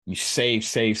You save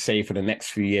for the next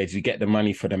few years. You get the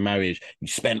money for the marriage. You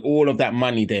spend all of that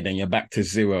money there, then you're back to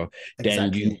zero.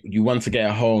 Then you Exactly. you want to get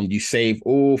a home. You save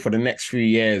all for the next few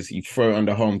years. You throw it on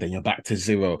the home, then you're back to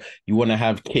zero. You want to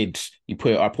have kids. You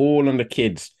put it up all on the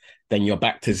kids. Then you're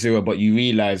back to zero, but you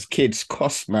realize kids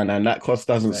cost, man, and that cost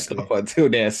doesn't stop Exactly. until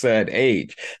they're a certain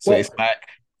age. So it's Well, like,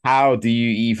 how do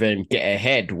you even get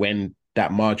ahead when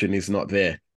that margin is not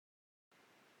there?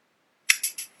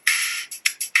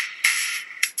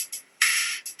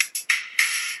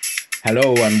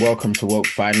 Hello and welcome to Woke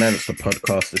Finance, the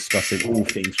podcast discussing all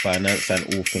things finance and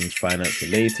all things finance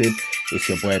related. It's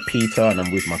your boy Peter, and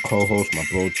I'm with my co-host, my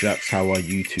bro Jax. How are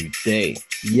you today?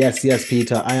 yes,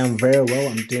 Peter. I am very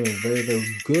well. I'm doing very, very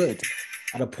good.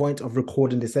 At the point of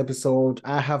recording this episode,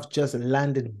 I have just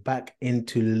landed back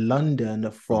into London Come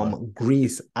on. from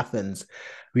Greece, Athens.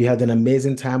 We had an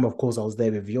amazing time. Of course, I was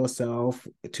there with yourself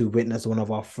to witness one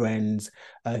of our friends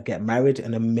get married,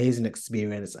 an amazing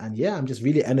experience. And yeah, I'm just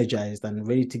really energized and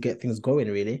ready to get things going,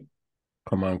 really.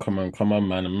 Come on,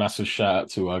 man. A massive shout out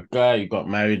to our guy. You got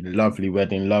married, lovely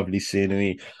wedding, lovely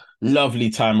scenery, lovely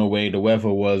time away. The weather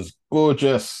was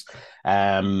gorgeous.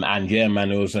 And yeah,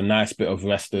 man, it was a nice bit of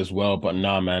rest as well. But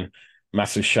nah, man,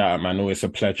 massive shout out, man. Always a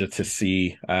pleasure to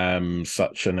see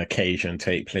such an occasion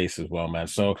take place as well, man.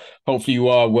 So hopefully you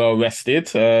are well rested,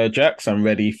 Jax. I'm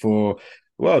ready for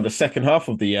the second half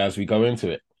of the year as we go into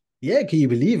it. Yeah, can you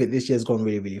believe it? This year's gone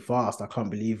really, really fast. I can't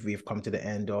believe we've come to the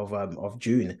end of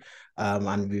June,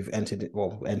 and we've entered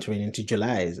entering into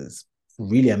July. It's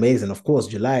really amazing. Of course,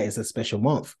 July is a special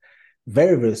month,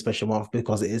 very, very special month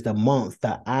because it is the month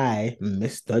that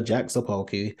Mr. Jack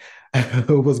Sopolku,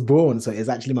 was born. So it's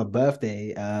actually my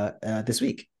birthday this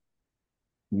week.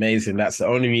 Amazing. That's the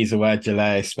only reason why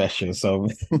July is special. So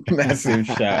massive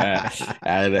shout out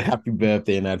and happy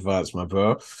birthday in advance, my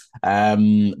bro.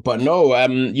 But no,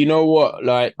 you know what?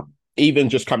 Like, even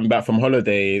just coming back from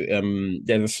holiday,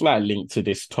 there's a slight link to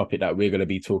this topic that we're going to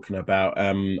be talking about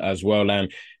as well.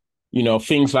 And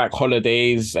things like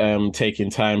holidays, taking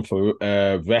time for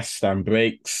rest and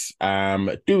breaks,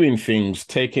 doing things,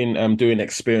 doing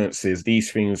experiences.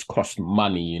 These things cost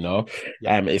money,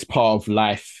 Yeah. It's part of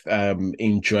life,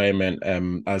 enjoyment,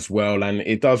 as well. And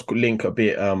it does link a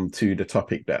bit, to the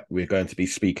topic that we're going to be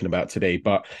speaking about today.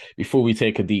 But before we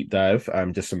take a deep dive,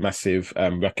 just a massive,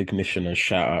 recognition and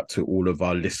shout out to all of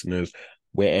our listeners,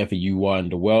 wherever you are in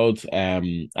the world,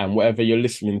 and whatever you're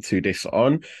listening to this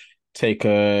on,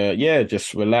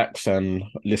 just relax and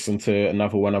listen to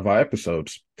another one of our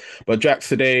episodes. But Jax,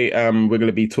 today we're going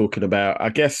to be talking about, I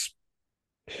guess,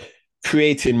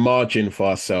 creating margin for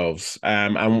ourselves.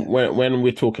 And Yeah. when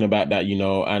we're talking about that,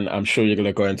 and I'm sure you're going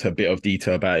to go into a bit of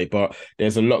detail about it, but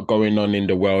there's a lot going on in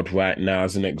the world right now,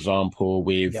 as an example,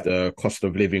 with Yep. the cost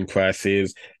of living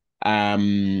crisis.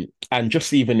 And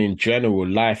just even in general,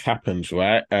 life happens,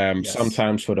 right? Yes.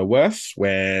 Sometimes for the worse,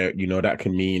 where, that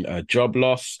can mean a job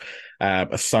loss,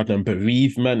 a sudden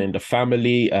bereavement in the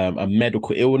family, a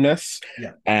medical illness,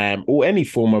 Yeah. or any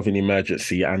form of an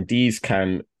emergency. And these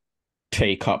can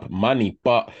take up money.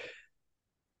 But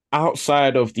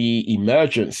outside of the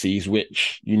emergencies,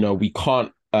 which we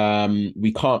can't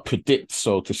predict,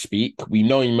 so to speak. We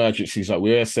know emergencies, like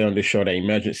we always say on the show, that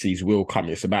emergencies will come.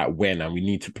 It's about when, and we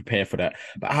need to prepare for that.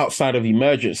 But outside of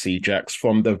emergency, Jax,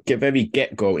 from the very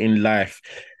get-go in life,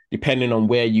 depending on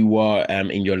where you are,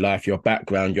 in your life, your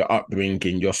background, your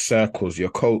upbringing, your circles, your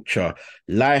culture,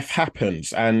 life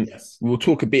happens. And Yes. we'll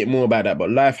talk a bit more about that,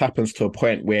 but life happens to a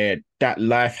point where that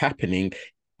life happening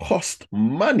cost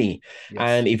money. Yes.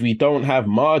 And if we don't have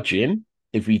margin,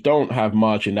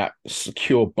 that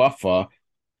secure buffer,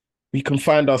 we can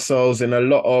find ourselves in a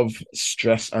lot of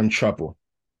stress and trouble.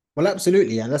 Well,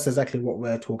 absolutely. And that's exactly what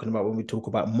we're talking about when we talk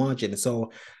about margin.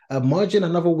 So, margin,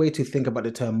 another way to think about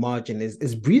the term margin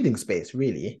is breathing space,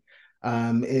 really.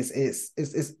 I mean,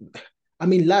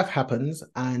 life happens,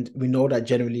 and we know that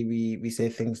generally we say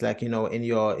things like, in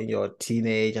your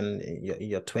teenage and in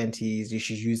your 20s, you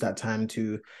should use that time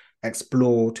to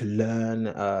explore, to learn.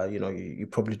 You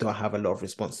probably don't have a lot of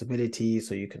responsibility,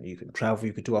 so you can travel,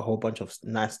 you could do a whole bunch of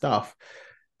nice stuff.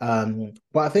 But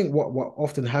I think what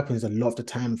often happens a lot of the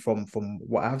time from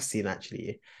what I've seen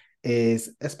actually is,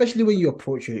 especially when you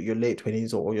approach your late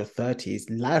 20s or your 30s,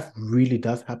 life really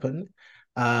does happen.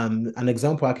 An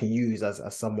example I can use as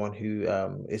someone who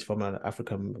is from an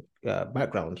African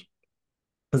background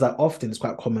is that often it's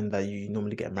quite common that you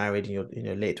normally get married in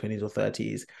your late 20s or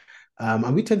 30s.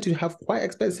 And we tend to have quite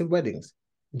expensive weddings.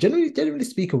 Generally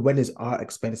speaking, weddings are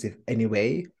expensive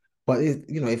anyway. But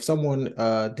if someone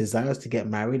desires to get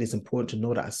married, it's important to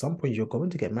know that at some point you're going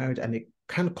to get married, and it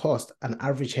can cost, an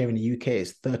average here in the UK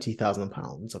is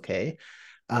 £30,000. Okay.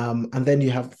 And then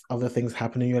you have other things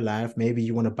happen in your life. Maybe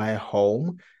you want to buy a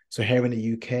home. So here in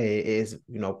the UK, it is,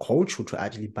 cultural to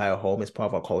actually buy a home. It's part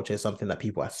of our culture. It's something that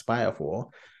people aspire for,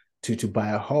 to buy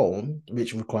a home,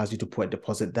 which requires you to put a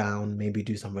deposit down, maybe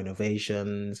do some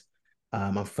renovations,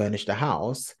 and furnish the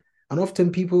house. And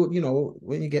often people,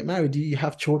 when you get married, you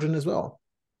have children as well.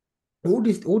 All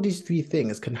these three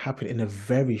things can happen in a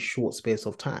very short space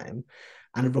of time,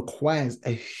 and it requires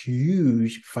a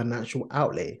huge financial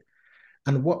outlay.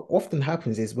 And what often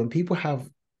happens is when people have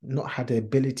not had the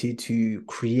ability to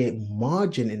create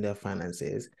margin in their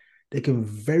finances, they can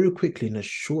very quickly, in a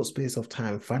short space of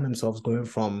time, find themselves going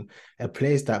from a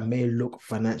place that may look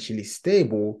financially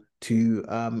stable to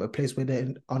a place where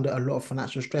they're under a lot of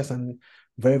financial stress and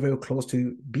very, very close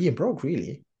to being broke,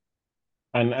 really.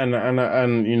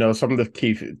 And you know, some of the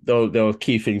key, though, there were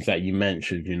key things that you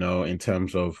mentioned, you know, in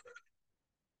terms of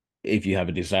if you have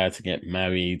a desire to get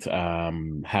married,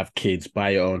 have kids,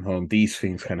 buy your own home, these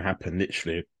things can happen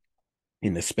literally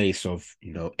in the space of,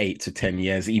 you know, 8 to 10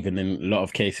 years, even in a lot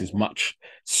of cases much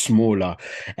smaller.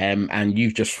 And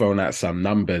you've just thrown out some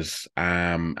numbers,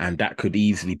 and that could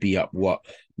easily be up what,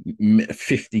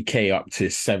 50K up to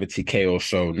 70K or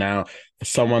so. Now, for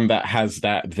someone that has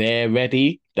that there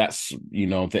ready, that's, you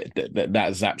know,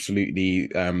 that's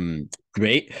absolutely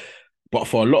great. But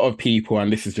for a lot of people,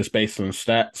 and this is just based on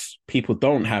stats, people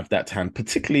don't have that time,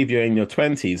 particularly if you're in your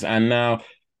 20s. And now,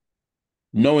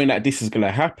 knowing that this is going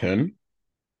to happen,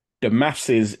 the maths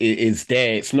is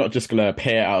there. It's not just going to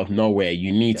appear out of nowhere.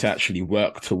 You need to Yes, actually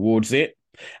work towards it.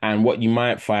 And what you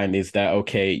might find is that,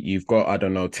 okay, you've got, I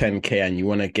don't know, 10K, and you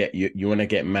want to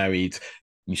get married.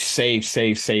 You save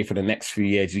for the next few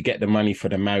years. You get the money for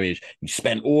the marriage. You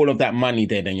spend all of that money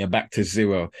there, then you're back to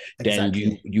zero. Then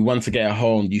exactly. you want to get a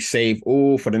home. You save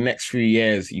all for the next few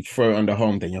years. You throw it on the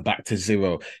home, then you're back to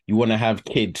zero. You want to have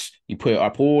kids. You put it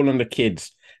up all on the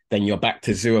kids, then you're back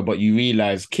to zero. But you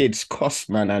realize kids cost,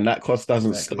 man, and that cost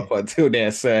doesn't stop Exactly. until they're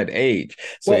a certain age.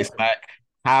 So it's Well, like,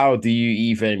 how do you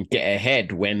even get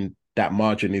ahead when that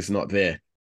margin is not there?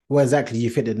 Well, exactly. You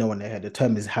fit the no on the head. The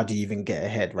term is how do you even get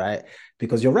ahead, right?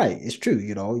 Because you're right. It's true.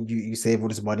 You save all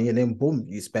this money and then boom,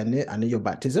 you spend it and then you're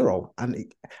back to zero. And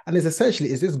it's essentially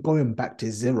it's this going back to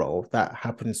zero that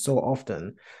happens so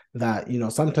often that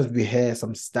sometimes we hear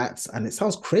some stats and it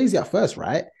sounds crazy at first,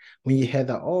 right? When you hear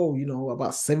that, oh,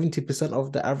 about 70%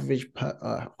 of the average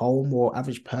home or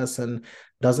average person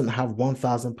doesn't have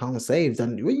 £1,000 saved.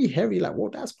 And when you hear it, you're like, well,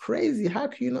 that's crazy. How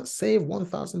can you not save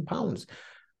 £1,000?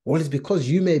 Well, it's because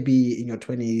you may be in your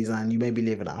 20s and you may be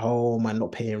living at home and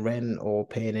not paying rent or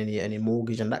paying any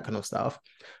mortgage and that kind of stuff.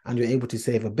 And you're able to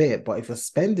save a bit. But if you're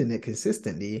spending it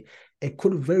consistently, it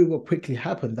could very well quickly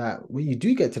happen that when you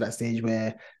do get to that stage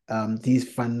where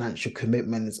these financial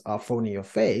commitments are thrown in your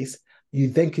face, you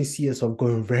then can see yourself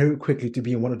going very quickly to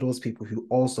being one of those people who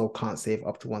also can't save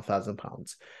up to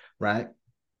 £1,000, right?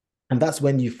 And that's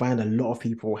when you find a lot of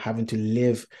people having to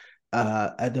live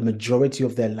the majority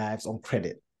of their lives on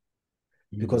credit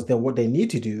because Mm. then what they need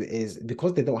to do is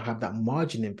because they don't have that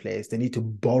margin in place, they need to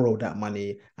borrow that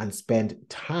money and spend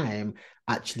time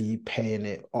actually paying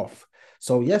it off.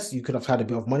 So yes, you could have had a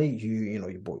bit of money.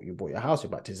 You bought your house,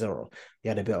 you're back to zero.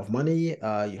 You had a bit of money,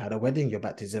 you had a wedding, you're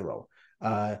back to zero.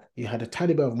 You had a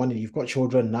tiny bit of money, you've got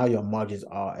children, now your margins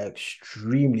are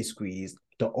extremely squeezed.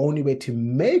 The only way to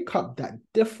make up that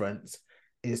difference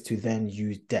is to then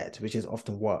use debt, which is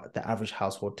often what the average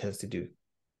household tends to do.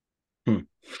 Hmm.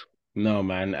 No,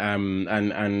 man.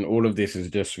 And all of this is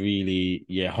just really,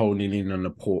 yeah, honing in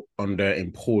on the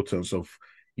importance of,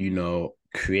 you know,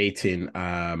 creating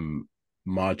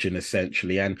margin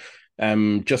essentially.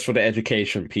 And just for the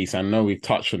education piece, I know we've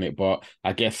touched on it, but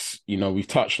I guess, you know, we've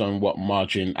touched on what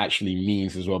margin actually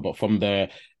means as well. But from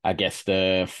I guess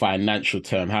the financial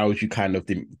term, how would you kind of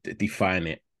define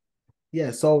it?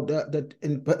 Yeah, so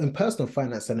in personal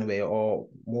finance anyway, or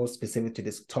more specific to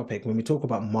this topic, when we talk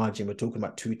about margin, we're talking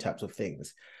about two types of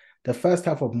things. The first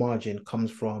type of margin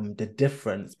comes from the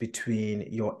difference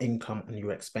between your income and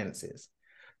your expenses.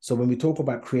 So when we talk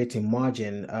about creating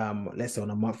margin, let's say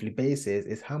on a monthly basis,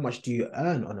 is how much do you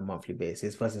earn on a monthly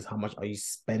basis versus how much are you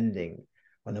spending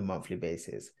on a monthly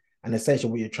basis? And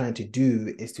essentially what you're trying to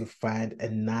do is to find a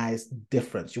nice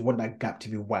difference. You want that gap to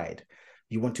be wide.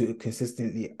 You want to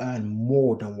consistently earn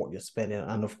more than what you're spending.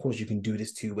 And of course, you can do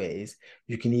this two ways.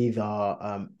 You can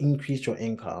either increase your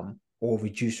income or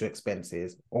reduce your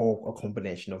expenses, or a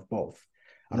combination of both.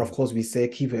 And of course, we say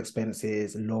keep your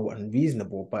expenses low and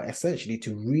reasonable, but essentially,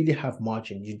 to really have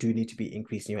margin, you do need to be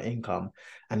increasing your income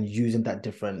and using that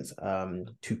difference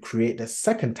to create the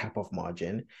second type of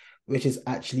margin, which is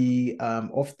actually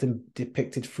often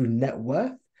depicted through net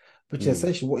worth. which is Mm,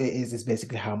 essentially what it is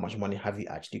basically how much money have you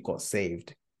actually got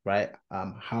saved, right?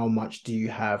 How much do you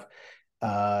have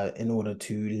in order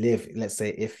to live? Let's say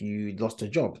if you lost a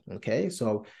job, okay?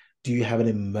 So do you have an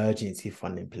emergency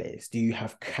fund in place? Do you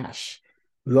have cash?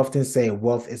 We often say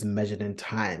wealth is measured in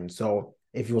time. So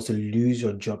if you were to lose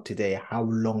your job today, how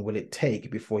long will it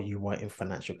take before you are in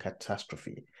financial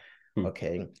catastrophe? mm.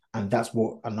 Okay, and that's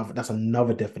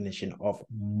another definition of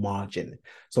margin.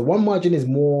 So one margin is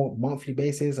more monthly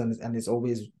basis and it's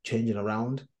always changing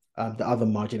around. The other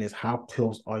margin is how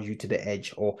close are you to the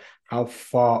edge, or how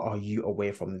far are you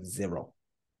away from zero.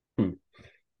 Hmm.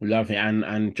 Love it.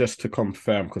 And just to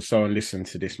confirm, because someone listening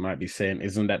to this might be saying,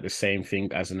 isn't that the same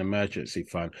thing as an emergency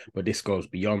fund? But this goes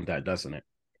beyond that, doesn't it?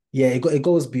 Yeah, it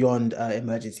goes beyond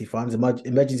emergency funds.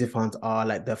 Emergency funds are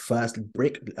like the first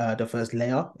brick, the first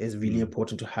layer is really Mm,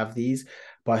 important to have these.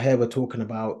 But here we're talking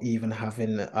about even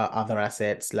having other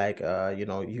assets like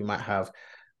you might have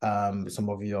some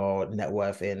of your net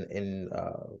worth in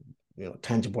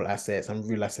tangible assets and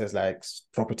real assets like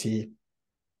property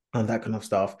and that kind of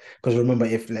stuff. Because remember,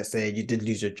 if let's say you did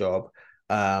lose your job,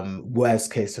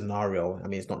 worst case scenario, I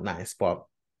mean it's not nice, but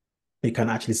you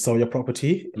can actually sell your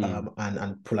property mm.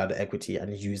 and pull out the equity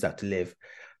and use that to live.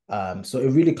 So it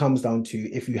really comes down to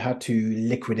if you had to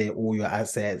liquidate all your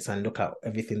assets and look at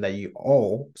everything that you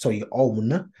owe, so you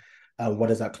own, what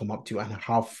does that come up to, and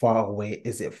how far away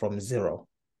is it from zero?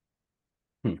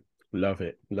 Hmm. Love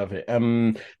it, love it.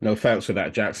 No, thanks for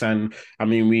that, Jax. And I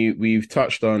mean, we've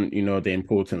touched on, the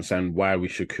importance and why we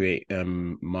should create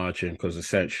margin, because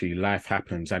essentially life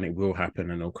happens and it will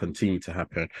happen and it'll continue to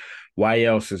happen. Why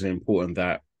else is it important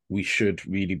that we should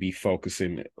really be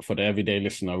focusing, for the everyday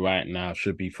listener right now,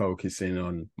 should be focusing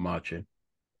on margin?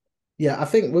 Yeah, I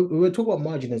think we were talking about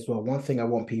margin as well. One thing I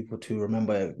want people to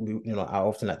remember, I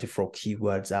often like to throw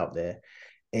keywords out there,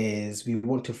 is we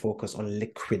want to focus on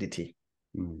liquidity.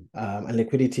 Mm, And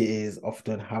liquidity is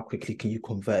often how quickly can you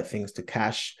convert things to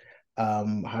cash?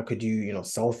 How could you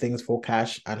sell things for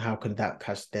cash, and how can that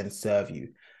cash then serve you?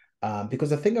 Because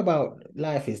the thing about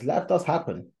life is life does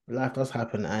happen. Life does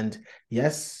happen. And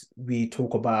yes, we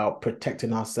talk about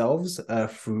protecting ourselves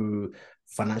through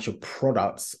financial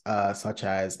products, such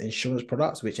as insurance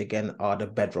products, which again are the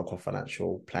bedrock of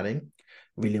financial planning.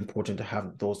 Really important to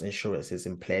have those insurances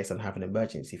in place and have an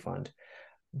emergency fund.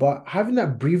 But having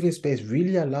that breathing space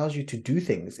really allows you to do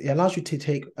things. It allows you to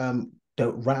take the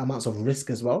right amounts of risk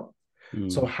as well.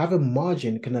 So mm, having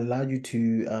margin can allow you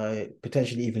to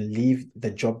potentially even leave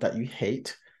the job that you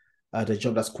hate, the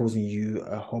job that's causing you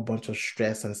a whole bunch of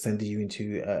stress and sending you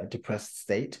into a depressed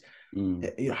state.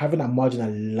 mm, Having that margin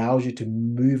allows you to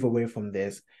move away from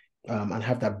this and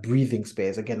have that breathing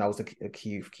space. Again, that was a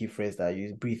key phrase that I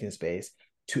used, breathing space,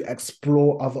 to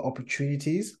explore other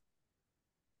opportunities,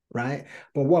 right?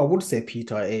 But what I would say,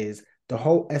 Peter, is the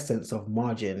whole essence of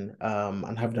margin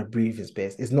and having a breathing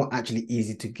space is not actually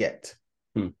easy to get.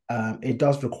 mm, It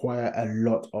does require a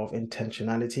lot of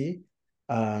intentionality,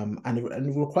 and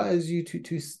it requires you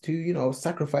to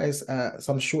sacrifice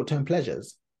some short-term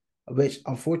pleasures, which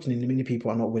unfortunately many people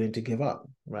are not willing to give up,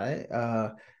 right?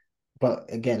 But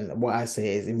again, what I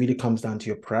say is it really comes down to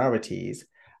your priorities.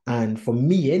 And for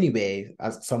me, anyway,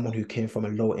 as someone who came from a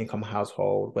low income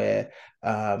household where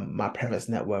my parents'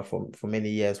 net worth for many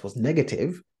years was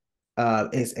negative,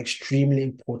 it's extremely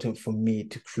important for me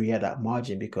to create that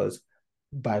margin because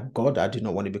by God, I do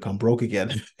not want to become broke again.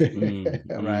 mm,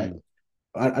 Right. mm,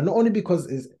 And not only because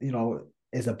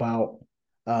it's about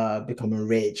becoming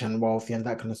rich and wealthy and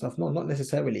that kind of stuff. No, not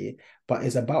necessarily, but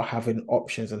it's about having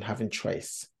options and having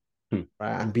choice, mm,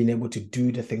 right? And being able to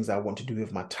do the things I want to do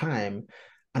with my time.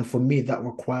 And for me, that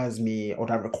required me,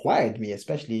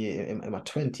 especially in my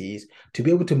 20s, to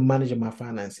be able to manage my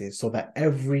finances so that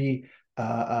every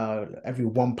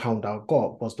 £1 I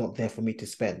got was not there for me to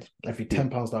spend. Every mm.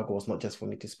 £10 I got was not just for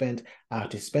me to spend. I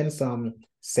had to spend some,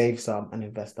 save some, and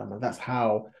invest some. And that's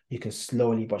how you can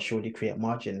slowly but surely create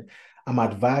margin. And my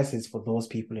advice is for those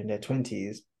people in their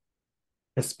 20s,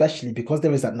 especially because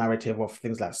there is that narrative of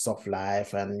things like soft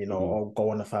life and Mm, or go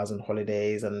on 1,000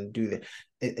 holidays and do this.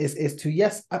 It's to,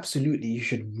 yes, absolutely, you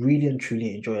should really and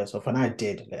truly enjoy yourself, and I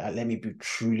did. Let me be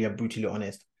truly and brutally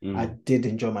honest. I mm, did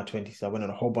enjoy my 20s. I went on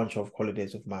a whole bunch of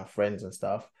holidays with my friends and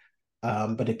stuff.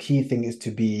 But the key thing is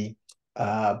to be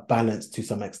balanced to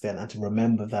some extent and to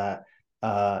remember that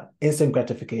instant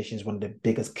gratification is one of the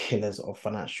biggest killers of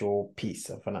financial peace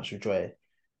and financial joy.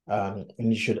 And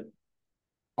you should,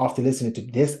 after listening to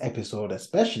this episode,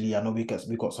 especially, I know we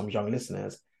got some young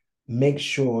listeners, make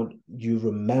sure you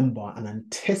remember and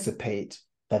anticipate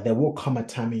that there will come a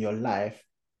time in your life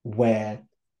where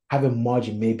having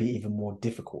margin may be even more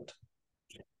difficult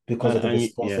because of the Yeah,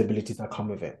 responsibilities that come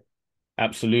with it.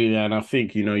 absolutely. And I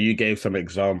think, you gave some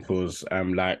examples,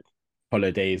 like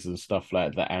holidays and stuff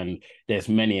like that. And there's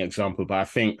many examples, but I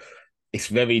think it's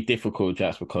very difficult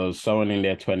just because someone in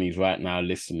their 20s right now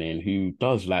listening who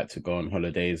does like to go on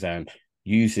holidays and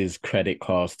uses credit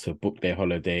cards to book their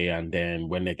holiday, and then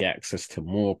when they get access to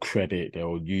more credit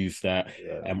they'll use that,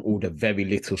 Yeah. all the very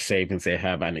little savings they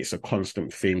have, and it's a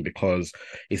constant thing because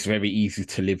it's very easy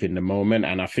to live in the moment.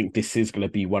 And I think this is going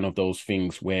to be one of those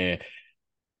things where,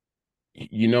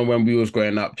 when we was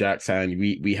growing up, Jackson,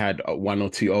 we had one or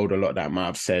two older lot that might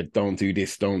have said, "Don't do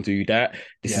this, don't do that."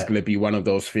 This is Yeah. going to be one of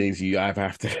those things you either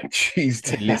have to choose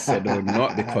to listen or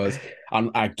not, because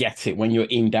I get it. When you're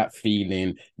in that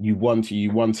feeling, you want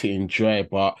to enjoy,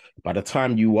 but by the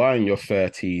time you are in your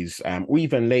 30s, or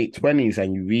even late 20s,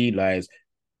 and you realize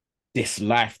this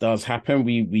life does happen,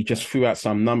 we just threw out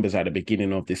some numbers at the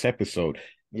beginning of this episode.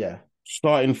 Yeah.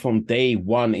 Starting from day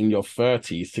one in your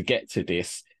 30s to get to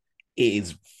this, it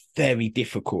is very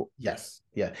difficult. Yes.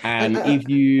 Yeah. And,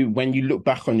 And when you look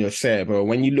back on yourself, or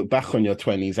when you look back on your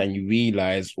 20s and you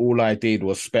realize all I did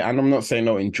was spend, and I'm not saying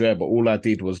not enjoy, but all I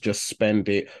did was just spend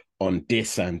it on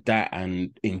this and that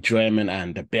and enjoyment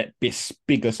and the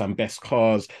biggest and best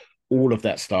cars, all of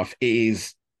that stuff,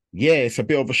 it's a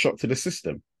bit of a shock to the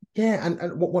system. yeah,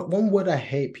 and one word I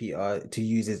hate, Peter, to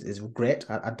use is regret.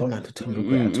 I don't like the term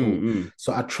regret Mm, at all. mm,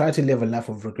 So I try to live a life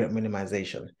of regret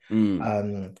minimization.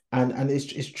 mm, And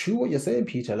it's true what you're saying,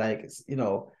 Peter. Like,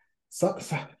 so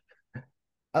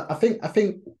I think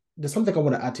there's something I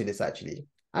want to add to this actually.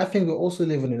 I think we're also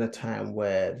living in a time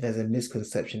where there's a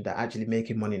misconception that actually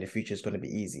making money in the future is going to be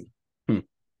easy, mm,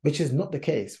 which is not the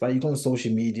case, right? You go on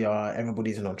social media,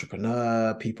 everybody's an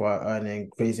entrepreneur, people are earning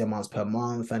crazy amounts per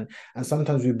month, and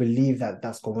sometimes we believe that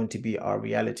that's going to be our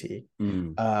reality,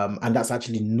 mm, and that's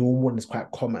actually normal and it's quite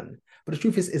common. But the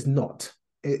truth is, it's not.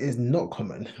 It is not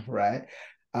common, right?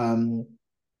 Um,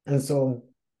 and so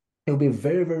it'll be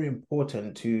very, very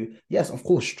important to, yes, of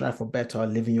course, strive for better,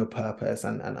 living your purpose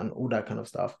and all that kind of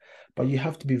stuff. But you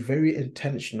have to be very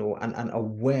intentional and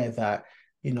aware that,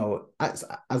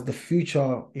 as the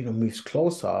future, moves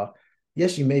closer,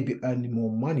 yes, you may be earning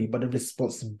more money, but the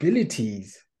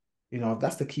responsibilities,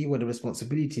 that's the key word, the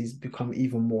responsibilities become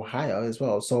even more higher as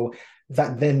well. So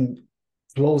that then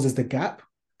closes the gap.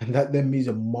 And that then means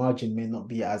your margin may not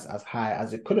be as high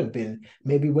as it could have been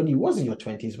maybe when you was in your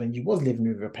 20s, when you was living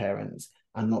with your parents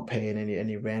and not paying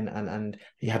any rent and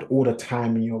you had all the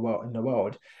time in your world in the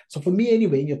world. So for me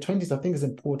anyway, in your 20s, I think it's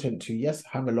important to, yes,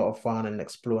 have a lot of fun and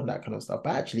explore and that kind of stuff.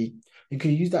 But actually you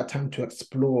can use that time to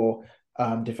explore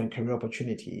different career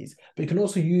opportunities. But you can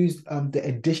also use the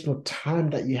additional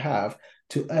time that you have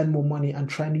to earn more money and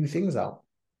try new things out.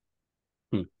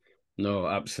 mm. No,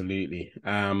 absolutely.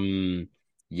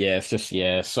 Yeah, it's just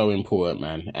so important,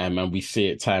 man. And we see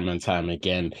it time and time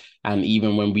again. And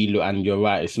even when we look, and you're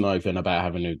right, it's not even about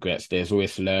having regrets. There's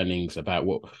always learnings about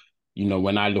what,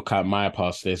 when I look at my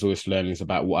past, there's always learnings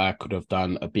about what I could have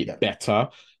done a bit Yeah. better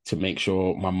to make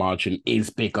sure my margin is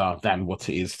bigger than what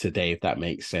it is today, if that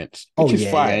makes sense, Oh which is yeah,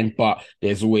 yeah. fine, but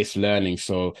there's always learning.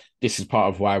 So this is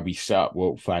part of why we set up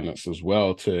Woke Finance as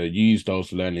well, to use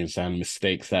those learnings and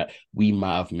mistakes that we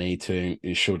might have made to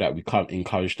ensure that we can't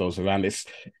encourage those around.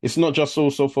 It's not just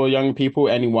also for young people,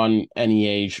 anyone, any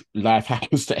age, life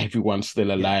happens to everyone still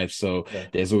Yeah. alive. So Yeah.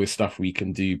 there's always stuff we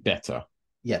can do better.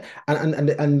 Yeah,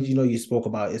 and you spoke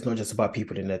about it's not just about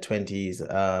people in their 20s,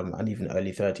 and even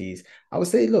early 30s. I would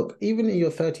say, look, even in your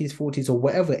 30s, 40s, or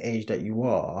whatever age that you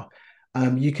are,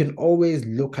 you can always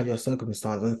look at your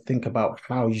circumstance and think about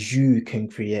how you can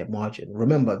create margin.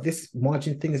 Remember, this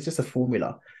margin thing is just a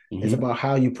formula. It's Mm-hmm. about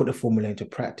how you put the formula into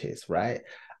practice, right?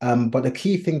 But the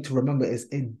key thing to remember is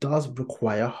it does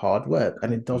require hard work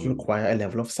and it does Mm, require a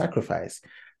level of sacrifice.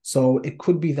 So it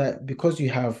could be that because you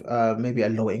have maybe a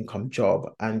low income job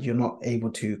and you're not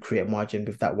able to create margin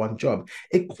with that one job,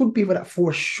 it could be that for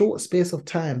a short space of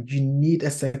time, you need a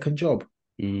second job.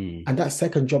 mm, And that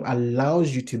second job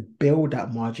allows you to build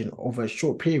that margin over a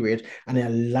short period and it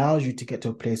allows you to get to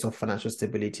a place of financial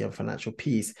stability and financial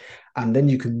peace. And then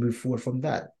you can move forward from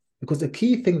that. Because the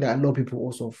key thing that a lot of people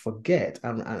also forget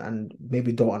and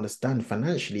maybe don't understand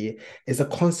financially is the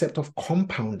concept of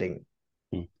compounding,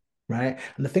 mm. right?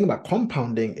 And the thing about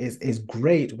compounding is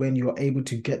great when you're able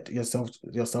to get yourself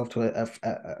to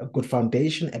a good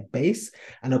foundation, a base,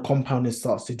 and a compounding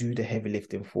starts to do the heavy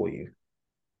lifting for you.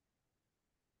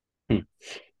 Mm.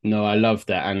 No, I love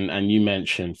that. And you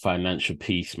mentioned financial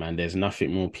peace, man. There's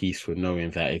nothing more peaceful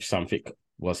knowing that if something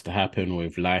was to happen or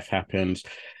if life happens,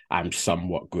 I'm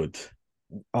somewhat good.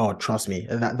 Oh, trust me,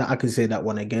 that I could say that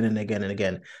one again and again and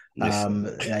again. Listen.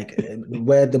 Like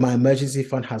where my emergency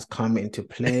fund has come into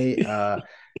play,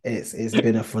 it's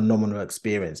been a phenomenal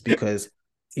experience because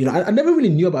I never really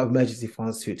knew about emergency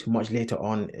funds too much later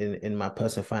on in my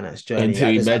personal finance journey. Until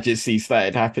emergencies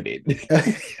started happening.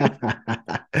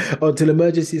 Until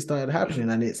emergencies started happening,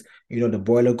 and it's the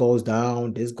boiler goes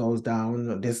down, this goes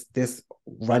down, this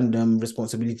random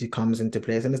responsibility comes into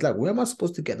place, and it's like, where am I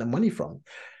supposed to get the money from?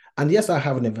 And yes, I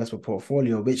have an investment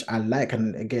portfolio, which I like.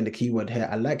 And again, the keyword here,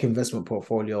 I like investment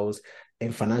portfolios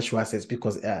in financial assets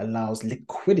because it allows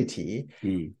liquidity.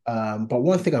 Mm, But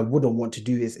one thing I wouldn't want to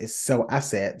do is sell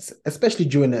assets, especially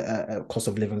during a cost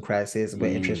of living crisis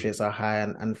where interest mm, rates are high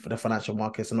and the financial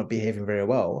markets are not behaving very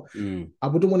well. mm, I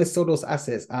wouldn't want to sell those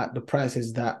assets at the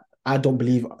prices that I don't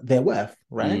believe they're worth,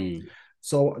 right? mm,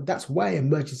 So that's why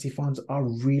emergency funds are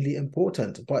really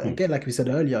important. But mm. again, like we said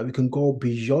earlier, we can go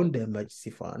beyond the emergency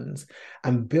funds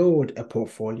and build a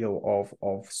portfolio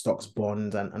of stocks,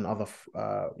 bonds, and other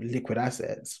liquid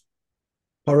assets.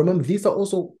 But remember, these are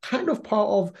also kind of part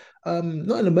of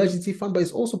not an emergency fund, but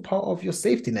it's also part of your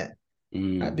safety net.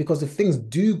 Right? Mm, Because if things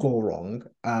do go wrong,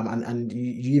 and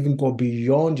you even go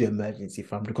beyond your emergency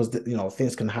fund, because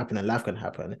things can happen and life can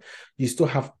happen, you still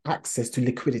have access to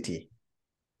liquidity,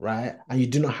 right? And you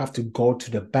do not have to go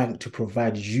to the bank to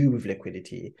provide you with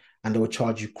liquidity, and they will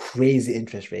charge you crazy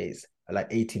interest rates, like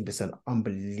 18%.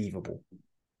 Unbelievable.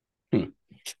 hmm.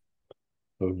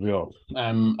 For real.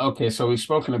 Okay, so we've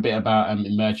spoken a bit about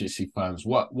emergency funds.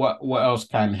 What else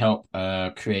can help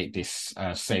create this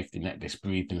safety net, this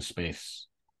breathing space?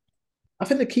 I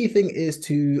think the key thing is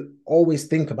to always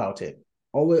think about it.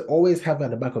 Always have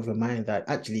at the back of your mind that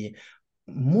actually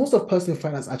most of personal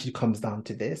finance actually comes down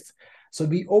to this. So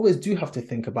we always do have to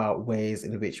think about ways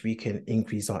in which we can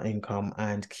increase our income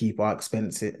and keep our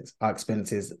expenses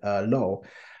low.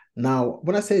 Now,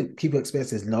 when I say keep your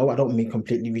expenses low, I don't mean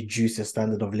completely reduce your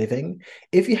standard of living.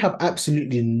 If you have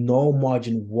absolutely no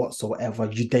margin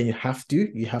whatsoever, you have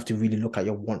to really look at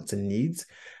your wants and needs,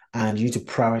 and you need to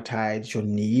prioritize your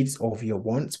needs over your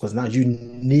wants because now you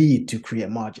need to create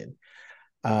margin.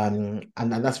 And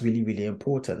that's really, really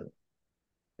important.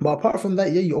 But apart from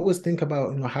that, yeah, you always think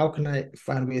about, how can I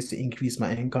find ways to increase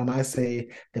my income? I say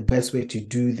the best way to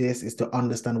do this is to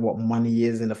understand what money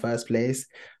is in the first place.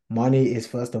 Money is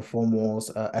first and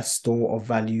foremost a store of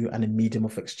value and a medium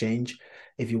of exchange.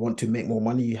 If you want to make more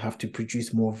money, you have to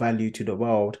produce more value to the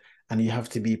world and you have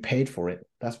to be paid for it.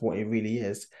 That's what it really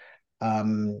is.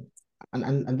 Um,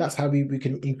 and that's how we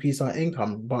can increase our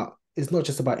income. But it's not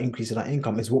just about increasing our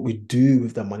income, it's what we do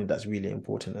with the money that's really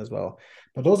important as well.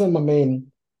 But those are my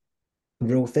main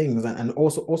real things, and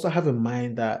also have in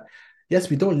mind that yes,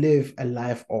 we don't live a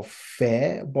life of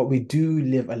fear, but we do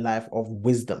live a life of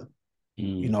wisdom.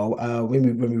 Mm,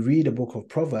 When we read the book of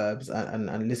Proverbs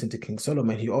and listen to King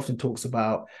Solomon, he often talks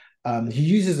about he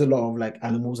uses a lot of like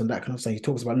animals and that kind of stuff. He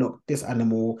talks about, look, this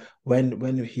animal,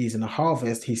 when he's in a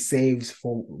harvest, he saves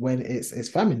for when it's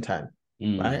famine time,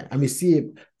 mm, right? And we see it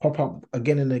pop up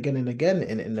again and again and again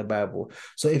in the Bible.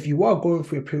 So if you are going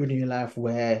through a period in your life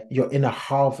where you're in a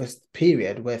harvest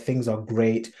period where things are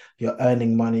great, you're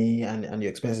earning money and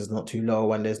your expenses not too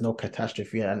low and there's no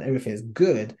catastrophe and everything is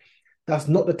good, that's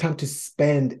not the time to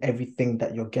spend everything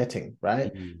that you're getting,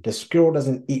 right? mm, The squirrel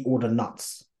doesn't eat all the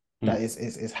nuts mm, that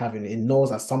is having. It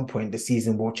knows at some point the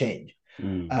season will change.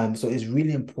 mm, So it's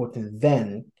really important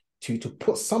then to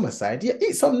put some aside. Yeah,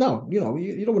 eat some now. You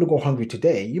don't want to go hungry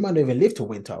today. You might not even live till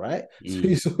winter, right?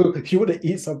 mm, So you want to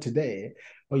eat some today,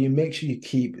 but you make sure you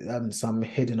keep some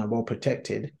hidden and well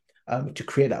protected to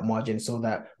create that margin so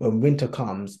that when winter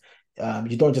comes,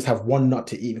 you don't just have one nut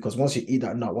to eat because once you eat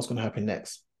that nut, what's going to happen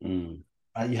next? mm.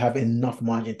 You have enough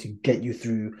margin to get you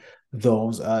through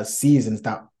those seasons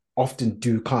that often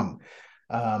do come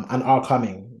and are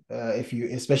coming.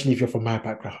 Especially if you're from my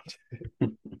background.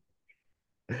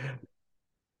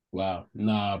 Wow.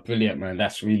 Nah, brilliant, man.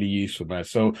 That's really useful, man.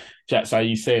 So, Jax, are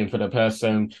you saying for the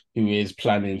person who is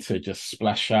planning to just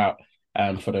splash out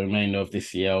for the remainder of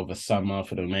this year, over summer,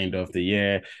 for the remainder of the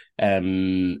year,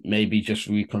 maybe just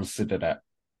reconsider that?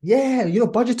 Yeah,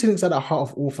 budgeting is at the heart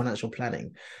of all financial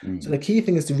planning. So the Mm, key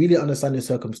thing is to really understand your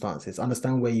circumstances,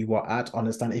 understand where you are at,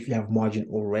 understand if you have margin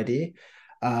already.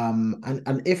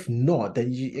 And if not,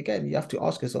 then you have to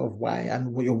ask yourself why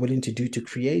and what you're willing to do to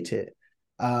create it.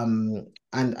 And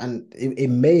it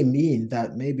may mean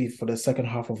that maybe for the second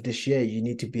half of this year, you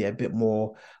need to be a bit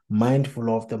more mindful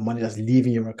of the money that's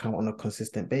leaving your account on a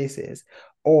consistent basis.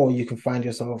 Or you can find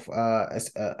yourself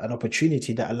an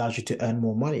opportunity that allows you to earn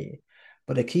more money.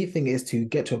 But the key thing is to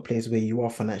get to a place where you are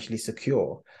financially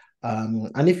secure.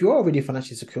 And if you're already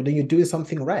financially secure, then you're doing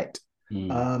something right.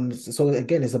 Mm. So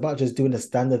again, it's about just doing the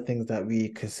standard things that we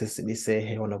consistently say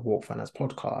here on the Walk Finance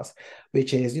podcast,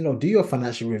 which is, do your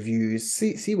financial reviews,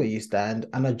 see where you stand,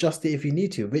 and adjust it if you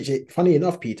need to. Funny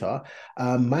enough, Peter,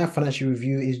 my financial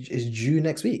review is due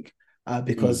next week.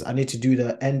 Because Mm. I need to do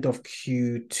the end of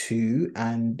Q2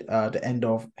 and the end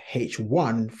of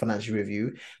H1 financial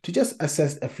review to just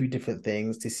assess a few different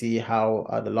things to see how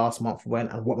the last month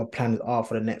went and what my plans are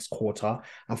for the next quarter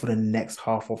and for the next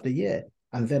half of the year.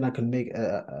 And then I can make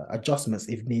adjustments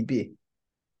if need be.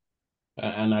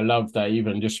 And I love that,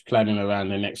 even just planning around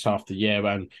the next half the year,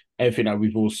 and everything that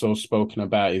we've also spoken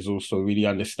about is also really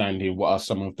understanding what are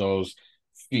some of those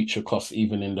future costs,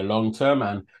 even in the long term.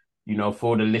 And,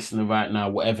 for the listener right now,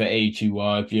 whatever age you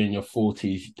are, if you're in your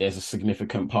 40s, there's a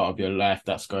significant part of your life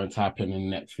that's going to happen in the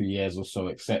next few years or so,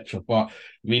 etc. But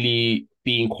really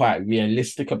being quite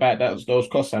realistic about those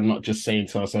costs, and not just saying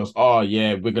to ourselves, oh,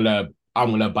 yeah, I'm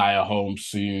going to buy a home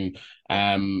soon.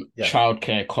 Yeah,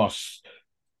 Childcare costs,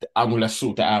 I'm gonna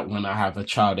sort that out when I have a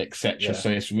child, etc. yeah,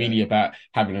 So it's yeah. really about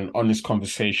having an honest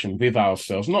conversation with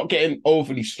ourselves, not getting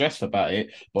overly stressed about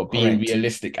it, but being Correct.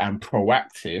 realistic and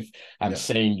proactive and Yeah.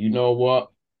 saying, you know what,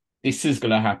 this is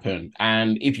gonna happen.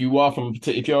 And if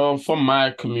you're from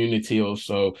my community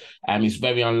also, it's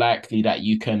very unlikely that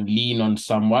you can Yes. lean on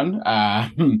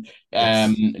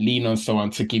someone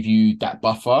to give you that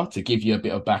buffer, to give you a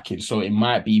bit of backing. So it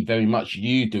might be very much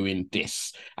you doing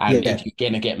this. And if Yeah. you're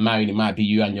gonna get married, it might be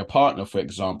you and your partner, for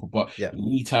example. But Yeah.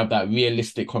 you need to have that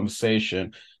realistic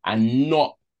conversation and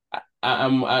not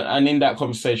and in that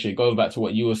conversation, it goes back to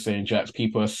what you were saying, Jax.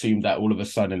 People assume that all of a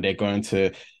sudden they're going to,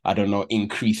 I don't know,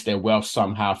 increase their wealth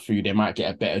somehow through they might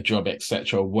get a better job,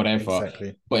 etc., whatever.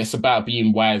 Exactly. But it's about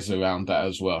being wise around that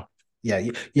as well. Yeah.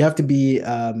 You have to be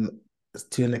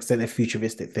to an extent a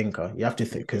futuristic thinker. You have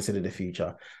to consider the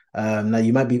future. Now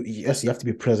you might be, yes, you have to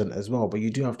be present as well, but you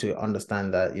do have to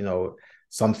understand that,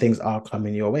 some things are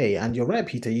coming your way. And you're right,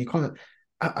 Peter. You can't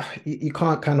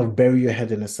kind of bury your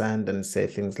head in the sand and say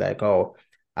things like, "Oh,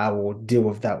 I will deal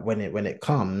with that when it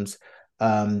comes."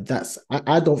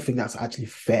 I don't think that's actually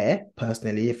fair,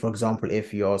 personally. For example,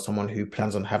 if you're someone who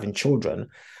plans on having children,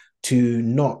 to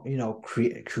not,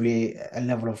 create a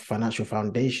level of financial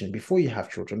foundation before you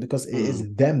have children, because it Mm,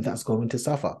 is them that's going to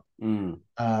suffer. mm,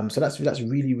 So that's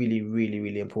really, really, really,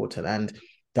 really important. And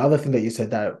the other thing that you said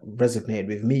that resonated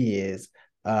with me is,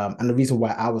 and the reason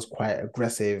why I was quite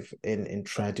aggressive in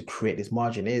trying to create this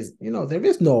margin is, there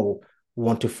is no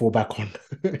one to fall back on,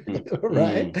 mm,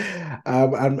 right?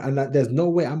 mm, And that there's no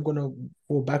way I'm gonna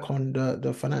fall back on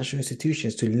the financial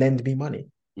institutions to lend me money.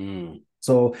 mm,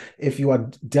 So if you are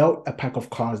dealt a pack of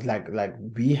cards like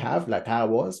we have, like I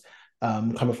was,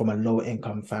 coming from a low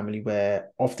income family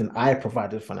where often I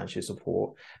provided financial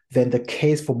support, then the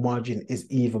case for margin is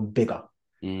even bigger.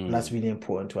 And that's mm. really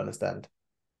important to understand.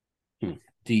 Hmm.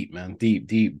 Deep, man. Deep,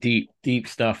 deep, deep, deep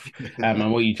stuff.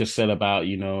 And what you just said about,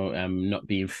 not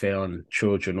being fair on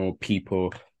children or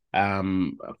people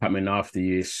coming after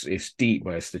you, it's deep,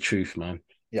 but it's the truth, man.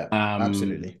 Yeah, Um,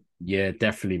 absolutely. yeah,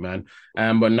 definitely, man.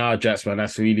 But now, Jats, man,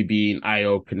 that's really been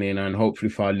eye-opening, and hopefully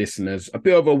for our listeners, a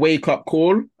bit of a wake-up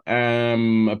call.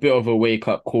 A bit of a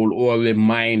wake-up call or a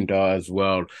reminder as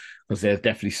well, because there's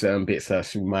definitely certain bits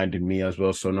that's reminded me as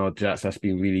well. So no, Jats, that's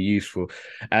been really useful.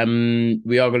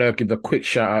 We are gonna give a quick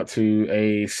shout out to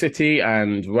a city,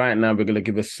 and right now we're gonna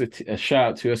give a shout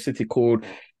out to a city called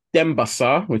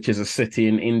Denpasar, which is a city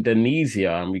in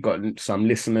Indonesia, and we got some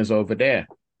listeners over there.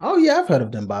 Oh yeah, I've heard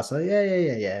of Dembasa. Yeah, yeah,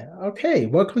 yeah, yeah. Okay,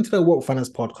 welcome to the Woke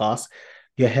Finance Podcast.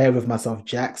 You're here with myself,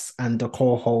 Jax, and the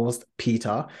co-host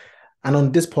Peter. And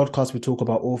on this podcast, we talk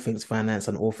about all things finance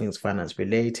and all things finance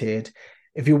related.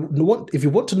 If you want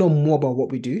to know more about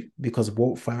what we do, because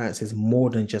Woke Finance is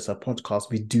more than just a podcast,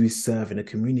 we do serve in a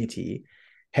community.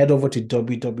 Head over to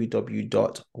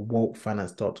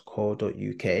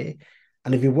www.wokefinance.co.uk.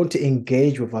 And if you want to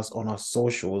engage with us on our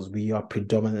socials, we are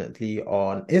predominantly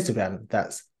on Instagram.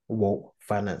 That's Woke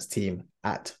Finance Team,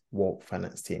 at Woke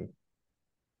Finance Team.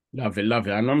 Love it, love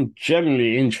it. And I'm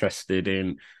generally interested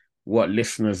in what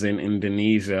listeners in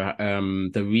Indonesia,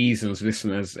 the reasons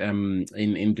listeners in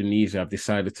Indonesia have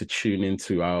decided to tune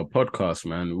into our podcast,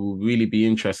 man. We'll really be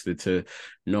interested to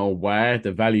know why,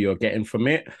 the value you're getting from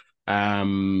it.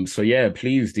 So yeah,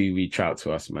 please do reach out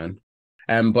to us, man.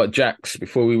 But Jax,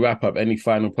 before we wrap up, any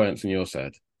final points on your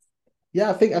side?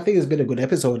 Yeah, I think it's been a good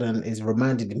episode, and it's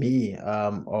reminded me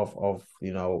of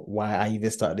why I even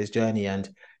started this journey. And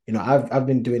I've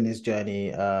been doing this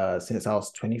journey since I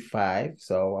was 25,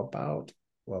 so about,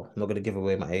 well, I'm not gonna give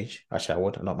away my age. Actually, I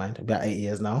would, I don't mind. About 8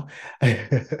 years now.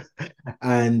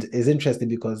 And it's interesting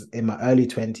because in my early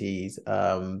 20s,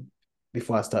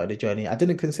 before I started the journey. I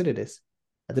didn't consider this.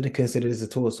 I didn't consider this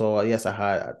at all. So yes, I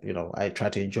had, I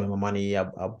tried to enjoy my money. I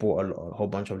bought a whole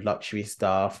bunch of luxury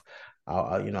stuff.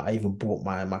 I even bought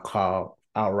my car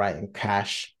outright in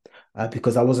cash,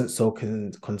 because I wasn't so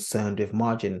concerned with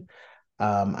margin.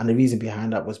 And the reason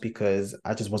behind that was because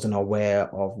I just wasn't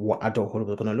aware of what adulthood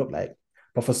was going to look like.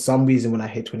 But for some reason, when I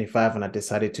hit 25 and I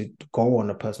decided to go on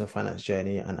a personal finance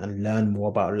journey and learn more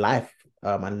about life,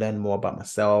 and learn more about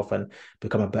myself and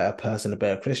become a better person, a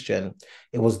better Christian,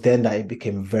 it was then that it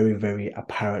became very, very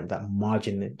apparent that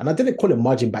margin, and I didn't call it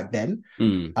margin back then,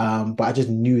 but I just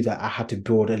knew that I had to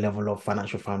build a level of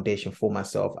financial foundation for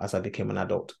myself as I became an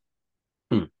adult.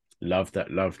 Love that,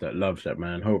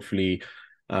 man. Hopefully,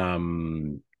 our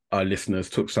listeners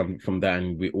took something from that,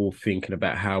 and we're all thinking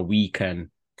about how we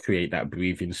can create that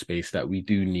breathing space that we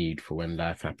do need for when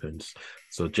life happens.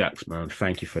 So, Jax, man,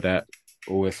 thank you for that.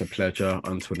 Always a pleasure.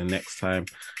 Until the next time,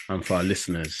 and for our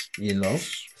listeners, You know,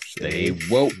 stay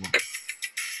woke.